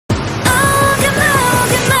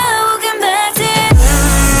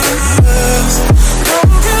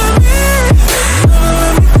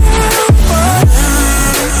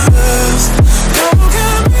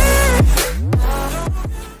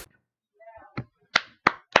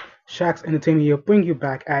Shaq's Entertainment here, bring you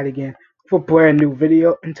back at it again for a brand new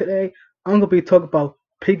video. And today I'm gonna be talking about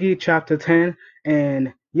Piggy Chapter 10.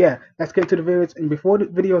 And yeah, let's get to the videos. And before the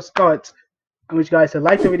video starts, I want you guys to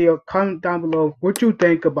like the video, comment down below what you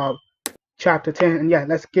think about Chapter 10. And yeah,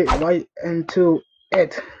 let's get right into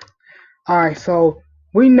it. Alright, so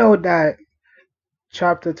we know that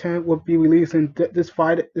Chapter 10 will be releasing this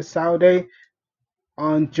Friday, this Saturday,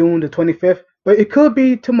 on June the 25th, but it could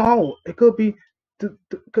be tomorrow. It could be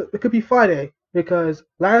Friday, because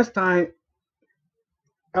last time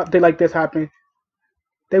update like this happened,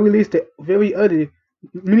 they released it very early.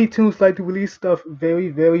 Many tunes like to release stuff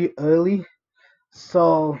very early.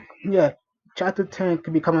 So yeah, Chapter 10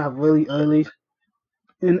 could be coming out really early,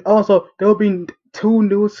 and also there will be two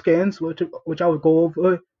new skins which I will go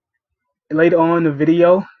over later on in the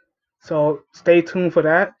video. So stay tuned for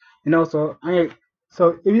that. And also,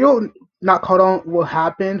 so if you're not caught on what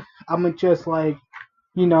happened, I'm gonna just fill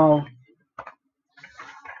you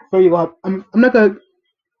up. I'm not gonna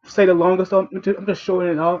say the longest stuff. I'm just showing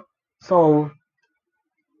it up. So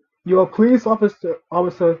your police officer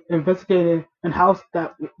investigating in house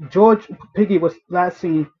that George Piggy was last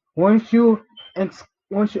seen. Once you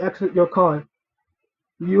exit your car,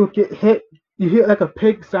 you get hit. You hear like a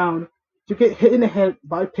pig sound. You get hit in the head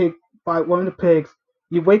by one of the pigs.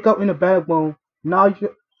 You wake up in a bedroom. Now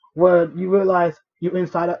you realize you're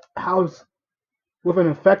inside a house with an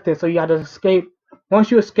infected, so you had to escape.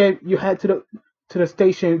 Once you escape, you head to the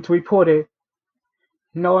station to report it,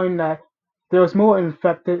 knowing that there was more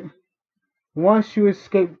infected. Once you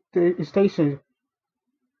escape the station,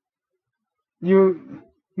 you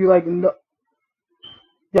like no,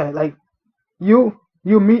 yeah, like you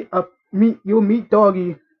meet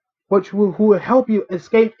Doggy, who will help you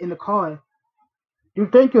escape in the car. You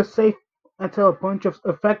think you're safe until a bunch of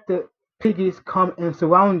affected piggies come and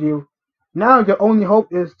surround you. Now your only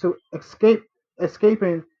hope is to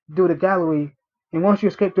escaping through the gallery. And once you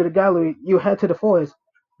escape through the gallery, you head to the forest,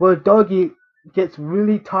 where Doggy gets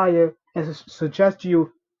really tired and suggests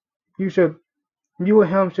you and him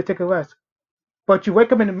should take a rest. But you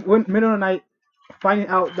wake up in the middle of the night, finding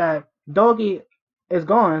out that Doggy is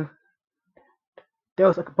gone. There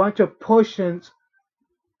was like a bunch of potions,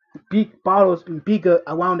 bottles, and beaker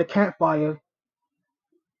around the campfire,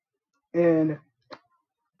 and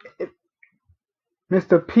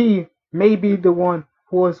Mr. P may be the one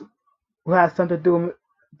who has something to do with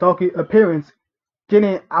Doggy's appearance,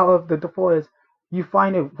 getting out of the forest. You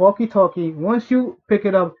find a walkie-talkie. Once you pick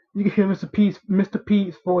it up, you can hear Mr.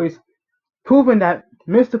 P's voice, proving that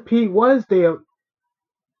Mr. P was there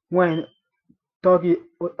when Doggy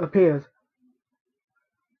appears.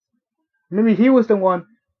 Maybe he was the one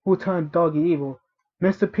who turned Doggy evil.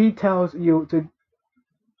 Mr. P tells you to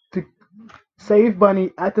save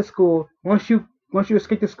Bunny at the school. Once you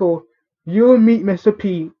escape the school, you'll meet Mr.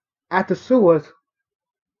 P at the sewers,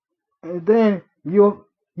 and then you'll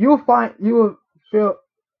feel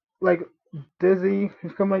like dizzy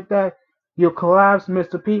and something like that. You'll collapse.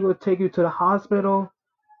 Mr. P will take you to the hospital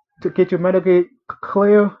to get your medical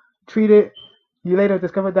treated. You later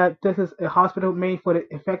discover that this is a hospital made for the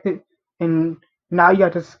infected, and now you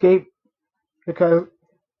have to escape because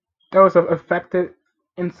there was an infected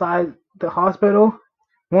inside the hospital.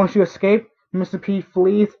 Once you escape, Mr. P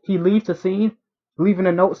flees. He leaves the scene, leaving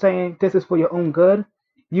a note saying, "This is for your own good."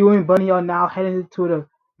 You and Bunny are now headed to the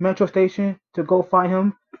metro station to go find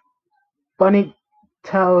him. Bunny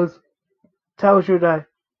tells you that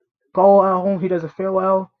go at home. He doesn't feel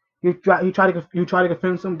well. You try to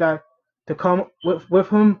convince him that to come with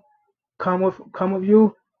him, come with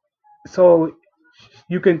you, so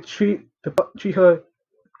you can treat her,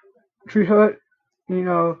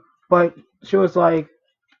 But she was like,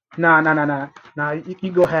 nah.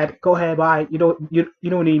 You go ahead, bye. You don't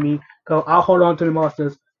need me. Go. I'll hold on to the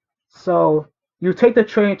monsters. So you take the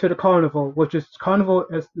train to the carnival, which is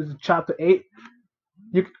chapter 8.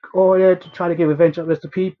 You go there to try to get revenge on Mr.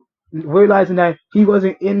 P, realizing that he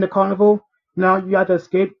wasn't in the carnival. Now you have to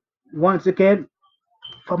escape once again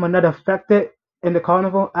from another affected in the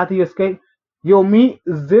carnival. After you escape, you'll meet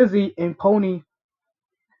Zizzy and Pony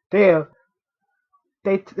there.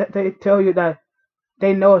 They tell you that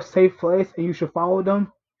they know a safe place and you should follow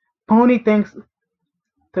them. Pony thinks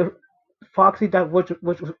the Foxy that which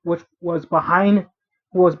was behind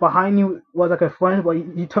you was like a friend, but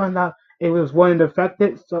he turned out it was one of the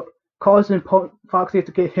affected, so causing Foxy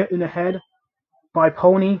to get hit in the head by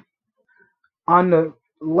Pony. On the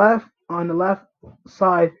left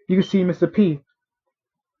side, you can see Mr. P.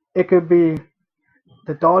 It could be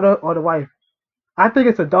the daughter or the wife. I think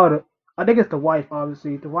it's the daughter. I think it's the wife,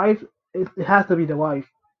 obviously. The wife, it has to be the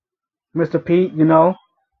wife. Mr. P,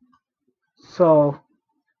 So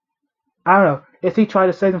I don't know. Is he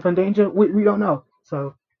trying to save them from danger? We don't know.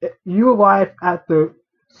 So you arrive at the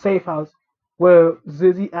safe house where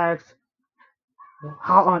Zizzy asks,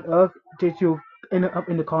 "How on earth did you end up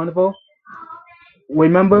in the carnival?"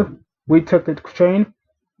 Remember, we took the train.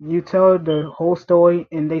 You tell the whole story,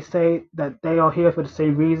 and they say that they are here for the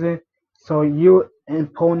same reason. So you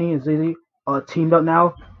and Pony and Zizzy are teamed up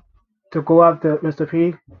now to go after Mr.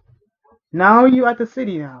 P. Now you're at the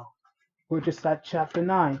city now. We're just at chapter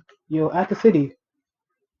 9. You're at the city.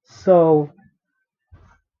 So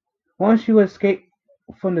once you escape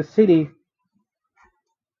from the city,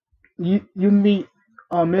 you meet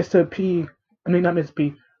Mr. P. I mean not Mr.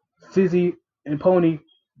 P. Zizzy and Pony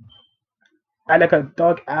at like a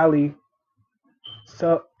dark alley.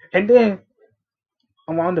 So and then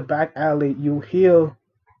around the back alley, you hear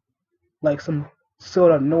like some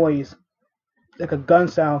sort of noise, like a gun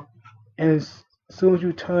sound, and as soon as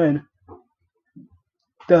you turn,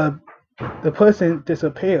 the the person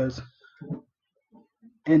disappears,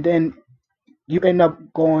 and then you end up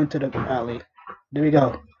going to the alley. There we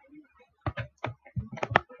go.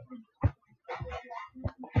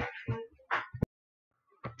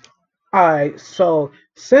 All right, so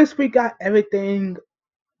since we got everything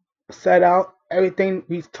set out, everything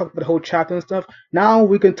we talked about the whole chapter and stuff, now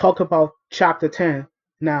we can talk about chapter 10.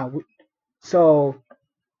 Now, so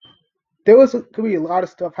there was could be a lot of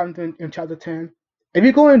stuff happening in chapter 10. If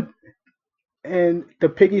you go in the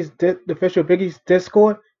the official Piggy's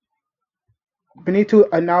Discord, we need to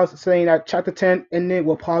announce saying that chapter 10 ending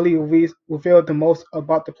will probably reveal the most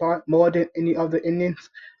about the plot more than any other endings.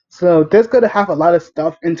 So this gonna have a lot of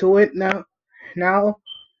stuff into it now.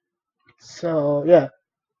 So yeah,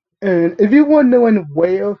 and if you want to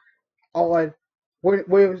know or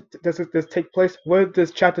where does this take place, where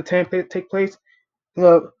does chapter 10 take place?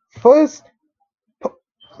 First,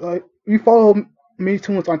 you follow me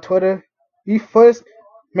too much on Twitter. You first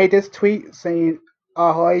made this tweet saying,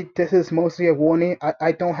 hi, this is mostly a warning.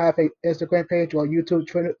 I don't have an Instagram page or YouTube,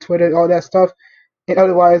 Twitter, all that stuff. And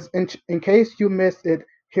otherwise, in case you missed it,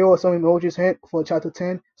 here are some emojis hint for chapter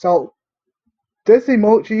 10. So this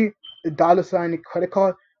emoji, the dollar sign, the credit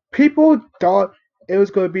card, people thought it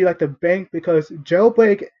was going to be like the bank because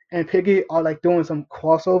Jailbreak and Piggy are like doing some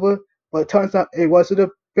crossover, but it turns out it wasn't the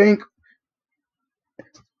bank.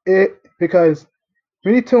 It because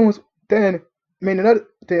Mini Toons then made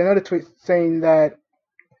another tweet saying that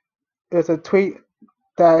it was a tweet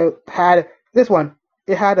that had this one.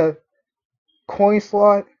 It had a coin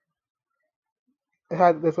slot. It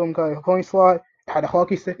had this one called a coin slot. It had a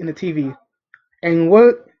hockey stick and a TV. And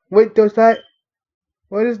what does that?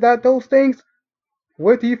 What is that? Those things?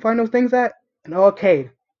 Where do you find those things at? An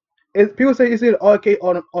arcade. People say it's an arcade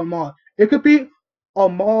or a mall. It could be a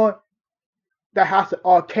mall that has an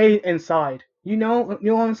arcade inside. You know what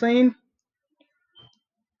I'm saying?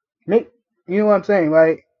 Make you know what I'm saying,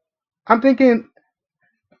 right? I'm thinking,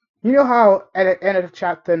 you know how at the end of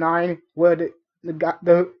chapter 9, where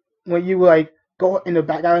the when you like go in the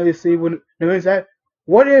back alley to see when there is that.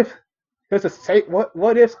 What if there's a safe?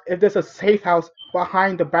 What if there's a safe house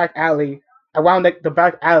behind the back alley, around the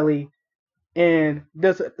back alley, and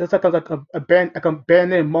there's like a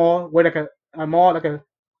abandoned mall where like a mall like a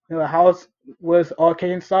house with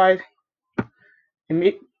arcade inside,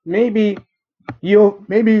 and maybe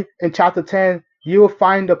in chapter 10 you'll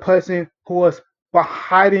find the person who was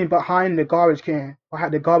hiding behind the garbage can,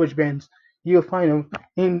 behind the garbage bins. You'll find them,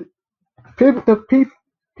 and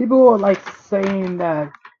people are like saying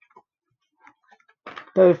that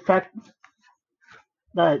the fact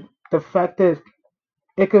that that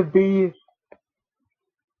it could be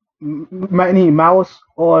Minnie Mouse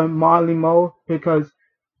or Molly Mo because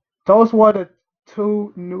those were the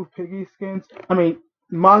two new Piggy skins. I mean,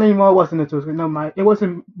 Molly Mo wasn't the two skins. No, it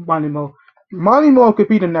wasn't Molly Mo. Molly Mo could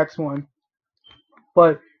be the next one,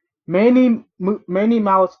 but Minnie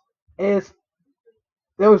Mouse is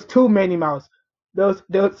there was two Minnie Mouse. There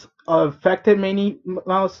was affected Minnie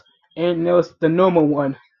Mouse and there was the normal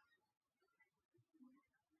one.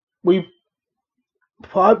 We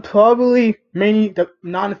probably Minnie the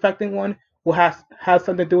non-affected one will have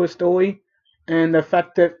something to do with story, and the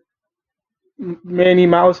affected Minnie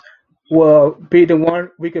Mouse will be the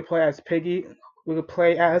one we could play as Piggy. We could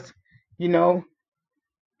play as, you know.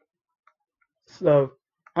 So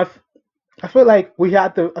I, I feel like we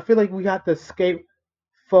had to escape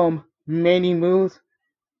from many moves.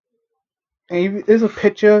 And there's a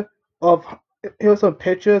picture of here's some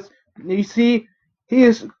pictures. You see, he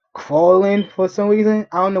is crawling for some reason.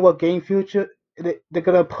 I don't know what game future they're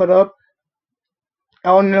gonna put up. I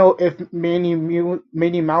don't know if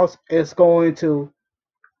Minnie Mouse is going to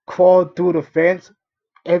crawl through the fence.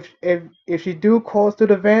 If she do crawl through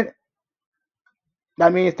the vent,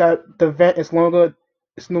 that means that the vent is no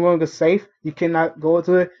longer safe. You cannot go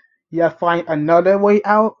to it. You have to find another way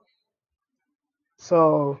out.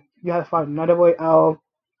 So you have to find another way out.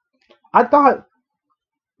 I thought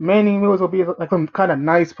Manny Mills would be like some kind of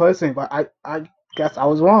nice person, but I guess I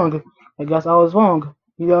was wrong. I guess I was wrong.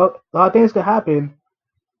 You know, a lot of things could happen.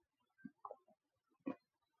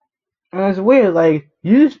 And it's weird, like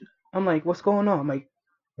I'm like, what's going on? I'm like,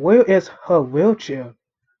 where is her wheelchair?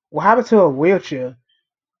 What happened to her wheelchair?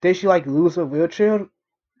 Did she like lose her wheelchair?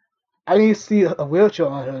 I didn't see a wheelchair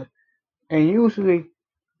on her. And usually,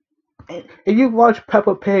 if you watch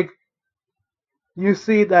Peppa Pig, you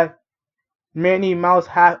see that Minnie Mouse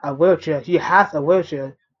has a wheelchair. She has a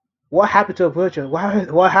wheelchair. What happened to her wheelchair?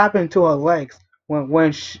 What happened to her legs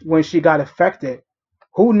when she got affected?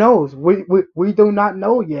 Who knows? We do not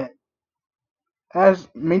know yet. As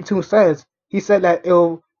Mintu says, he said that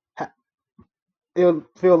it'll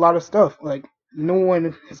feel a lot of stuff. Like no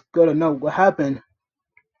one is gonna know what happened.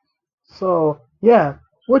 So yeah,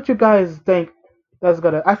 what you guys think? That's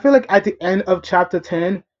gonna. I feel like at the end of chapter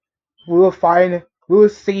 10, we will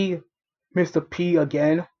see Mr. P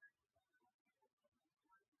again,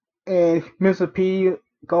 and Mr. P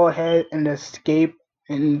go ahead and escape,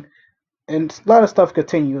 and a lot of stuff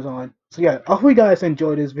continues on. So yeah, I hope you guys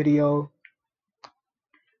enjoyed this video.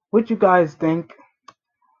 What you guys think?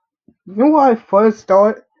 You know when I first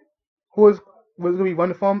thought who was gonna be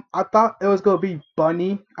running from? I thought it was gonna be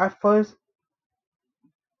Bunny at first.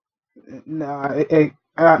 Nah,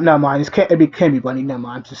 never mind. It can't be Bunny. Never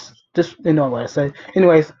mind. Just you know what I said.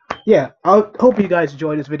 Anyways, yeah. I hope you guys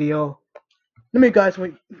enjoyed this video. Let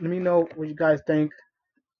me know what you guys think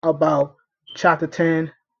about chapter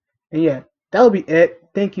 10. And yeah, that'll be it.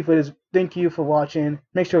 Thank you for this. Thank you for watching.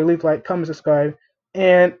 Make sure to leave a like, comment, subscribe,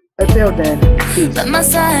 and until then, peace. My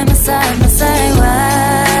side,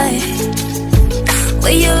 why? Will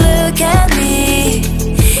you look at me?